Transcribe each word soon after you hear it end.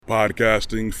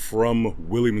Podcasting from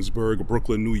Williamsburg,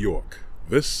 Brooklyn, New York.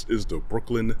 This is the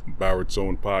Brooklyn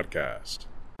Baritone Podcast.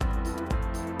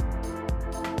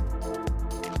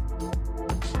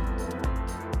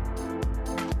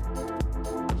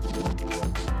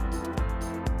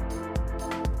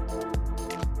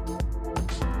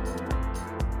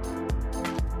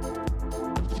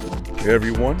 Hey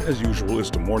everyone, as usual, it's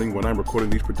the morning when I'm recording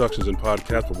these productions and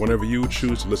podcasts, but whenever you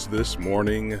choose to listen to this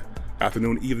morning,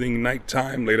 afternoon, evening,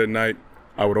 nighttime, late at night,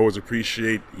 I would always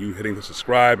appreciate you hitting the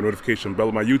subscribe and notification bell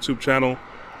on my YouTube channel,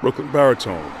 Brooklyn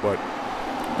Baritone. But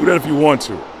do that if you want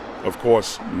to. Of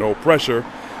course, no pressure,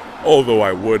 although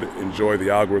I would enjoy the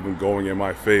algorithm going in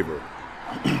my favor.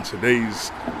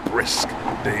 Today's brisk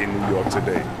day in New York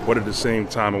today. But at the same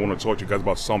time, I want to talk to you guys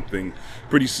about something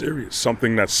pretty serious,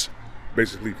 something that's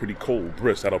basically pretty cold,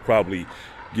 brisk, that'll probably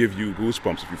give you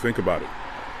goosebumps if you think about it.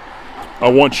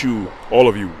 I want you, all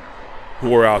of you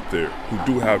who are out there,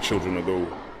 who do have children,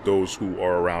 or those who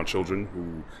are around children,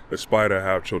 who aspire to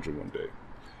have children one day,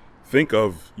 think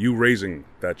of you raising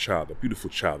that child, a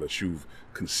beautiful child that you've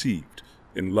conceived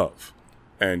in love,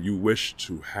 and you wish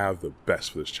to have the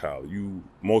best for this child.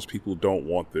 Most people don't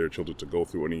want their children to go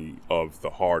through any of the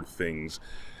hard things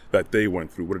that they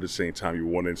went through, but at the same time, you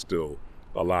want to instill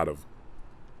a lot of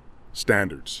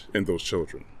standards in those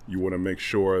children. You want to make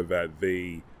sure that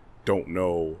they don't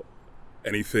know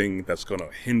anything that's going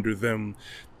to hinder them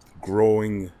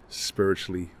growing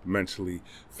spiritually, mentally,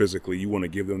 physically. You want to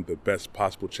give them the best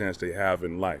possible chance they have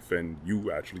in life, and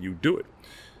you do it.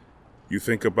 You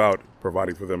think about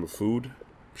providing for them with food,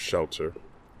 shelter,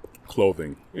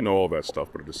 clothing, all that stuff,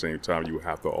 but at the same time, you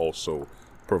have to also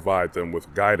provide them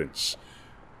with guidance.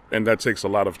 And that takes a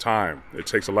lot of time. It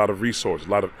takes a lot of resources,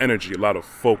 a lot of energy, a lot of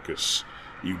focus.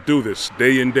 You do this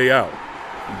day in, day out.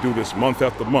 You do this month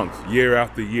after month, year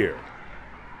after year.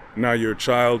 Now your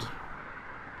child,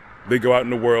 they go out in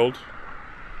the world,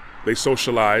 they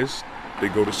socialize, they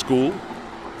go to school,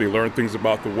 they learn things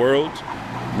about the world,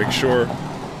 make sure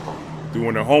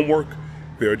doing their homework,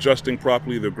 they're adjusting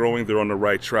properly, they're growing, they're on the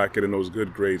right track, getting those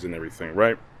good grades and everything,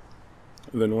 right?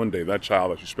 And then one day, that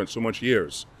child that you spent so much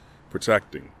years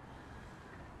protecting,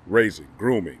 raising,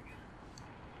 grooming,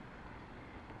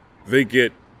 they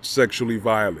get sexually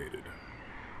violated.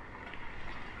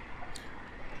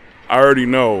 I already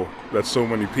know that so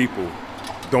many people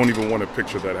don't even want to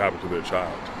picture that happen to their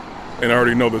child. And I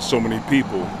already know that so many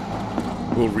people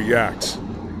will react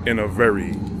in a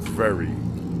very, very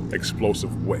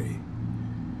explosive way.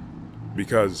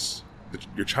 Because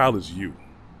your child is you.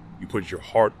 You put your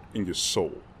heart and your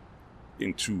soul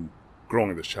into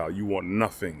growing this child. You want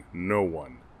nothing, no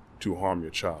one to harm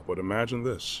your child. But imagine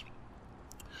this.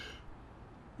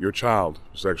 Your child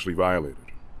was sexually violated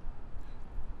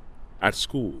at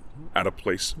school, at a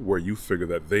place where you figure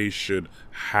that they should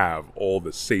have all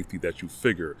the safety that you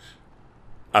figure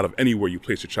out of anywhere you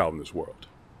place your child in this world.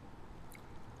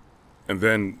 And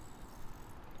then,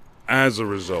 as a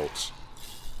result,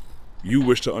 you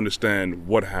wish to understand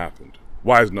what happened.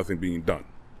 Why is nothing being done?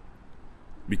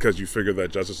 Because you figure that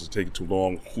justice is taking too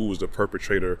long, who is the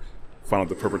perpetrator, find out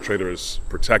the perpetrator is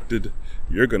protected,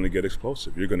 you're going to get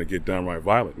explosive. You're going to get downright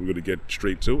violent. We're going to get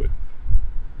straight to it.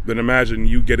 Then imagine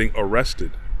you getting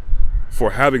arrested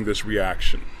for having this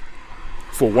reaction,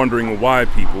 for wondering why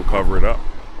people cover it up.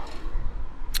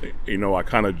 I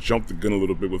kind of jumped the gun a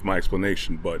little bit with my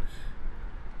explanation, but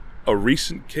a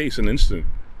recent case, an incident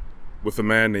with a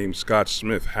man named Scott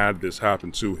Smith had this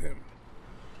happen to him.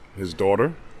 His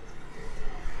daughter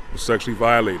was sexually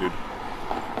violated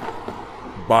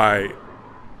by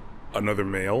another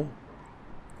male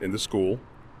in the school,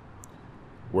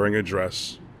 wearing a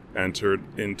dress, entered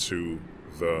into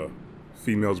the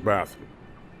female's bathroom.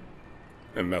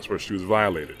 And that's where she was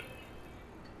violated.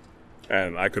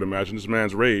 And I could imagine this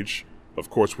man's rage, of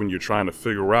course, when you're trying to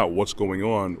figure out what's going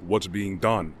on, what's being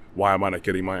done, why am I not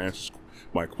getting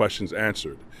my questions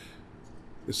answered.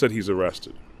 It said he's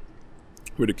arrested,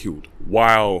 ridiculed,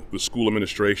 while the school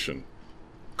administration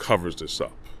covers this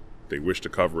up. They wish to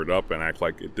cover it up and act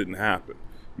like it didn't happen.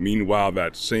 Meanwhile,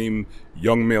 that same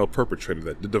young male perpetrator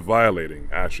that did the violating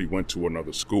actually went to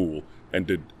another school and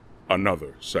did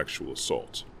another sexual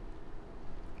assault.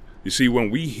 You see, when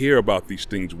we hear about these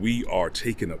things, we are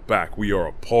taken aback. We are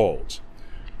appalled.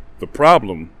 The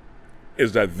problem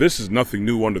is that this is nothing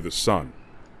new under the sun.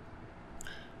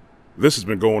 This has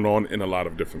been going on in a lot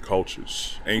of different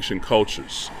cultures, ancient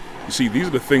cultures. You see, these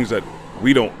are the things that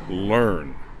we don't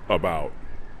learn about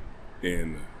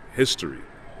in history.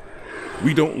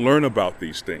 We don't learn about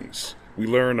these things. We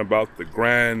learn about the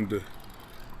grand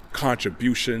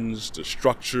contributions, the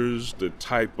structures, the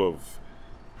type of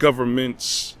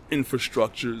governments,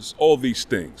 infrastructures, all these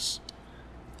things.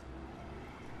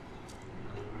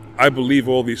 I believe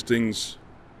all these things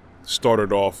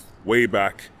started off way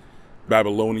back,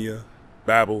 Babylonia,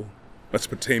 Babel,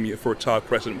 Mesopotamia, Fertile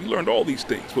Crescent. We learned all these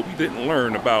things, but we didn't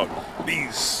learn about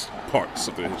these parts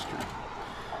of the history.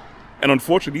 And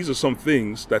unfortunately, these are some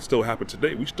things that still happen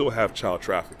today. We still have child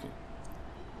trafficking.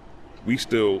 We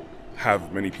still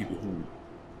have many people who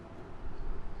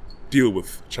deal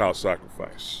with child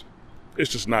sacrifice.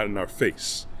 It's just not in our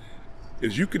face.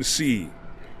 As you can see,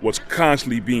 what's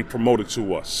constantly being promoted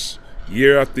to us,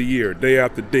 year after year, day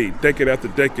after day, decade after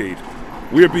decade,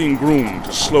 we're being groomed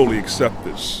to slowly accept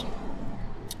this.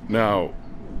 Now,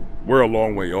 we're a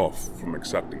long way off from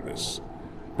accepting this,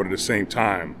 but at the same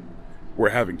time, we're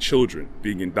having children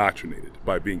being indoctrinated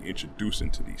by being introduced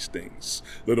into these things,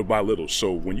 little by little.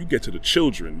 So when you get to the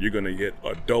children, you're gonna get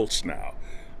adults now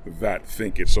that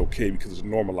think it's okay because it's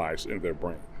normalized in their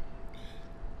brain.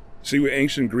 See, with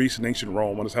ancient Greece and ancient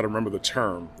Rome, I just had to remember the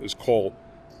term, it's called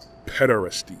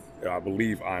pederasty. I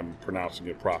believe I'm pronouncing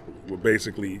it properly. Where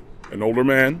basically an older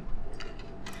man,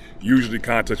 usually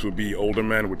context would be older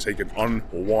man would take an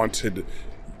unwanted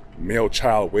male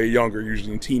child, way younger,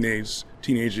 usually in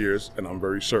teenage years, and I'm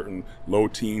very certain low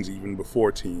teens, even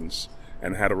before teens,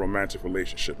 and had a romantic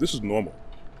relationship. This is normal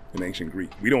in ancient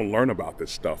Greek. We don't learn about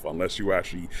this stuff unless you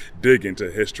actually dig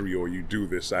into history or you do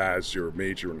this as your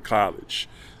major in college.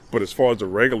 But as far as the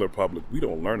regular public, we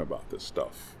don't learn about this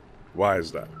stuff. Why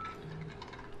is that?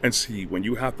 And see, when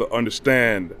you have to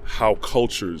understand how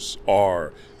cultures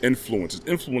are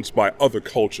influenced by other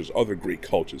cultures, other Greek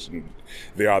cultures. And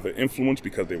they are either influenced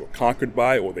because they were conquered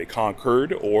by, or they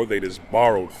conquered, or they just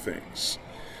borrowed things.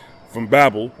 From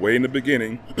Babel, way in the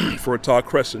beginning, Fertile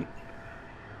Crescent,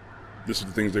 this is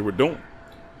the things they were doing.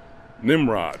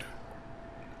 Nimrod,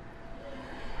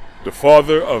 the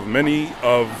father of many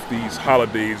of these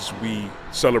holidays we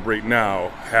celebrate now,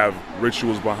 have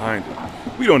rituals behind it.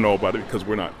 We don't know about it because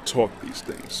we're not taught these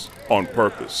things on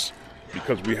purpose.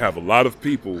 Because we have a lot of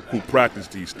people who practice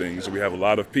these things. We have a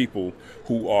lot of people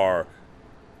who are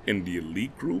in the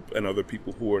elite group and other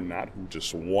people who are not, who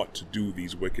just want to do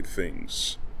these wicked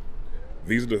things.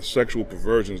 These are the sexual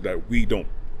perversions that we don't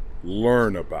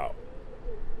learn about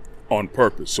on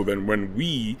purpose. So then when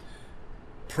we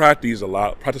practice a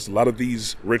lot of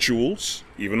these rituals,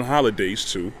 even holidays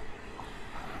too,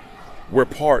 we're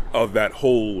part of that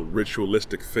whole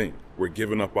ritualistic thing. We're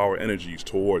giving up our energies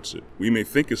towards it. We may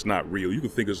think it's not real. You can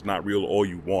think it's not real all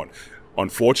you want.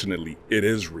 Unfortunately, it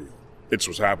is real. It's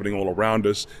what's happening all around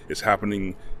us. It's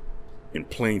happening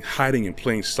hiding in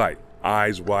plain sight,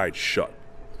 eyes wide shut.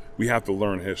 We have to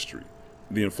learn history.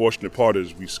 The unfortunate part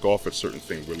is we scoff at certain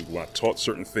things. We're not taught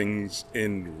certain things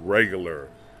in regular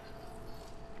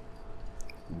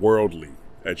worldly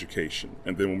education.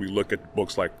 And then when we look at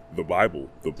books like the Bible,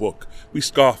 the book, we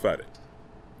scoff at it.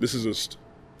 This is just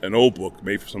an old book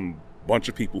made for some bunch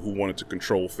of people who wanted to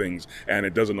control things, and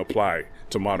it doesn't apply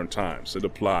to modern times. It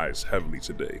applies heavily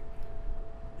today.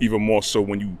 Even more so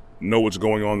when you know what's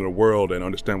going on in the world and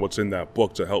understand what's in that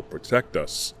book to help protect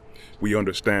us. We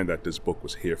understand that this book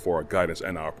was here for our guidance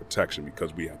and our protection,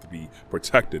 because we have to be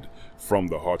protected from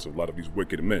the hearts of a lot of these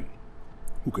wicked men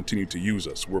who continue to use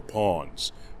us. We're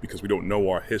pawns because we don't know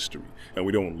our history, and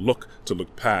we don't look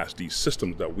past these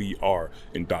systems that we are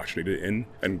indoctrinated in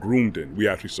and groomed in. We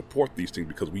actually support these things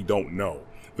because we don't know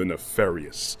the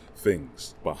nefarious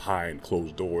things behind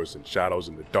closed doors and shadows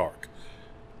in the dark.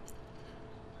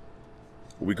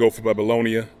 We go for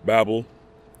Babylonia, Babel.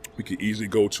 We could easily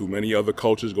go to many other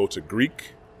cultures, go to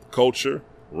Greek culture,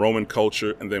 Roman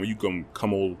culture, and then you can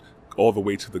come all the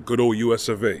way to the good old US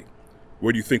of A.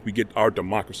 Where do you think we get our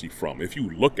democracy from? If you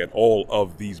look at all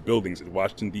of these buildings in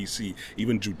Washington, D.C.,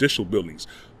 even judicial buildings,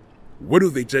 where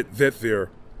do they get their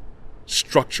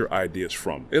structure ideas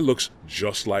from? It looks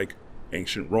just like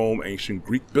ancient Rome, ancient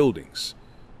Greek buildings.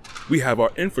 We have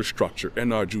our infrastructure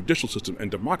and our judicial system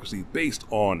and democracy based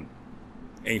on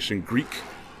ancient Greek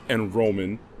and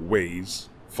Roman ways,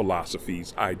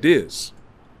 philosophies, ideas.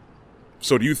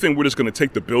 So do you think we're just going to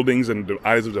take the buildings and the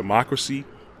ideas of democracy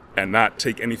and not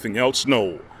take anything else?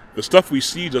 No. The stuff we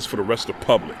see just for the rest of the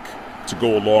public to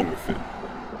go along with it.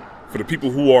 For the people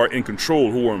who are in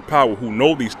control, who are in power, who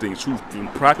know these things, who've been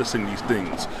practicing these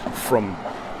things from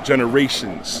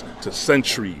generations to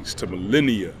centuries to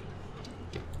millennia,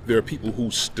 there are people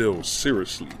who still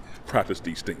seriously practice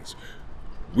these things.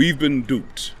 We've been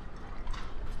duped.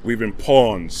 We've been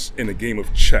pawns in a game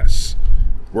of chess.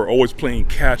 We're always playing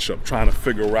catch up, trying to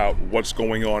figure out what's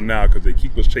going on now because they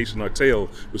keep us chasing our tail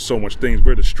with so much things.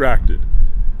 We're distracted.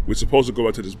 We're supposed to go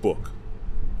back to this book.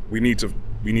 We need to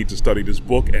We need to study this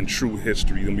book and true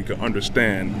history, then we can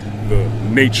understand the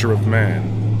nature of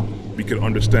man. We can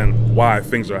understand why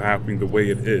things are happening the way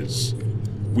it is.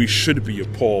 We should be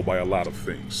appalled by a lot of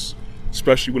things,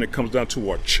 especially when it comes down to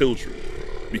our children,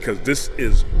 because this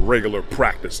is regular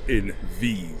practice in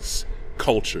these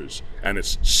cultures, and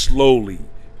it's slowly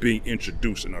being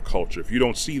introduced in our culture. If you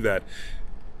don't see that,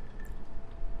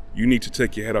 you need to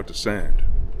take your head out the sand.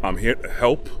 I'm here to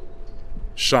help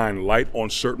shine light on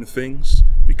certain things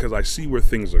because I see where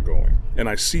things are going, and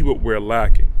I see what we're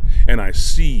lacking, and I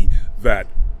see that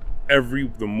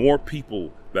the more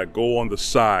people that go on the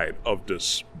side of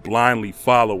just blindly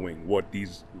following what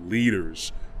these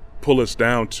leaders pull us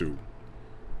down to,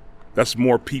 that's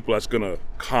more people that's gonna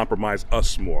compromise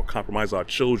us more, compromise our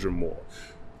children more.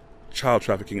 Child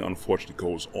trafficking, unfortunately,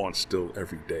 goes on still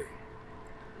every day.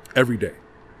 Every day.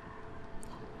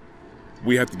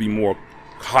 We have to be more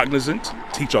cognizant,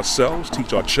 teach ourselves,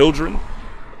 teach our children,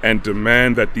 and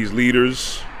demand that these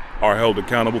leaders are held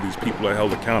accountable, these people are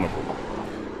held accountable.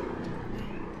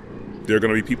 There are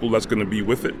going to be people that's going to be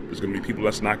with it. There's going to be people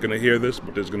that's not going to hear this,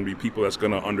 but there's going to be people that's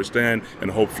going to understand and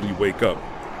hopefully wake up.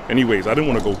 Anyways, I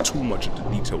didn't want to go too much into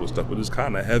detail with stuff, but it's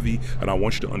kind of heavy, and I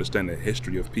want you to understand the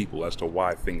history of people as to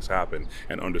why things happen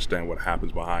and understand what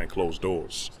happens behind closed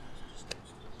doors.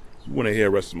 If you want to hear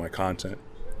the rest of my content,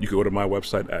 you can go to my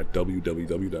website at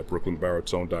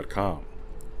www.brooklynbaritone.com.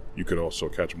 You could also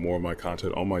catch more of my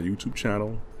content on my YouTube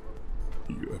channel,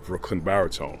 Brooklyn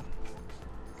Baritone.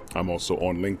 I'm also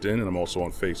on LinkedIn, and I'm also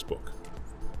on Facebook.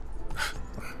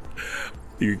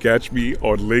 You can catch me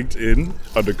on LinkedIn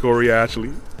under Corey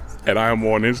Ashley, and I am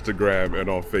on Instagram and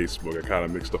on Facebook. I kind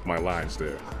of mixed up my lines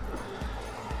there.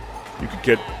 You can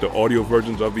get the audio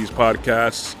versions of these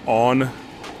podcasts on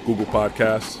Google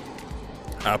Podcasts,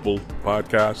 Apple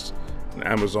Podcasts, and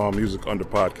Amazon Music under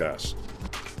Podcasts.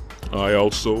 I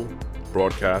also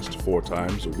broadcast 4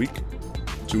 times a week,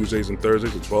 Tuesdays and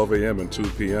Thursdays at 12 a.m. and 2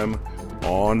 p.m.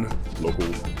 on local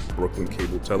Brooklyn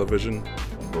cable television,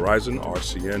 Verizon,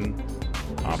 RCN,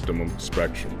 Optimum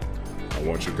Spectrum. I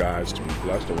want you guys to be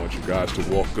blessed. I want you guys to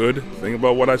walk good. Think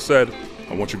about what I said.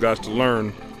 I want you guys to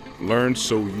learn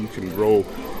so you can grow,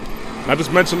 not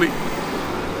just mentally,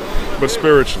 but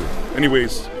spiritually.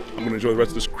 Anyways, I'm going to enjoy the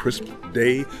rest of this crisp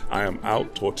day. I am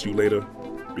out. Talk to you later.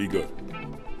 Be good.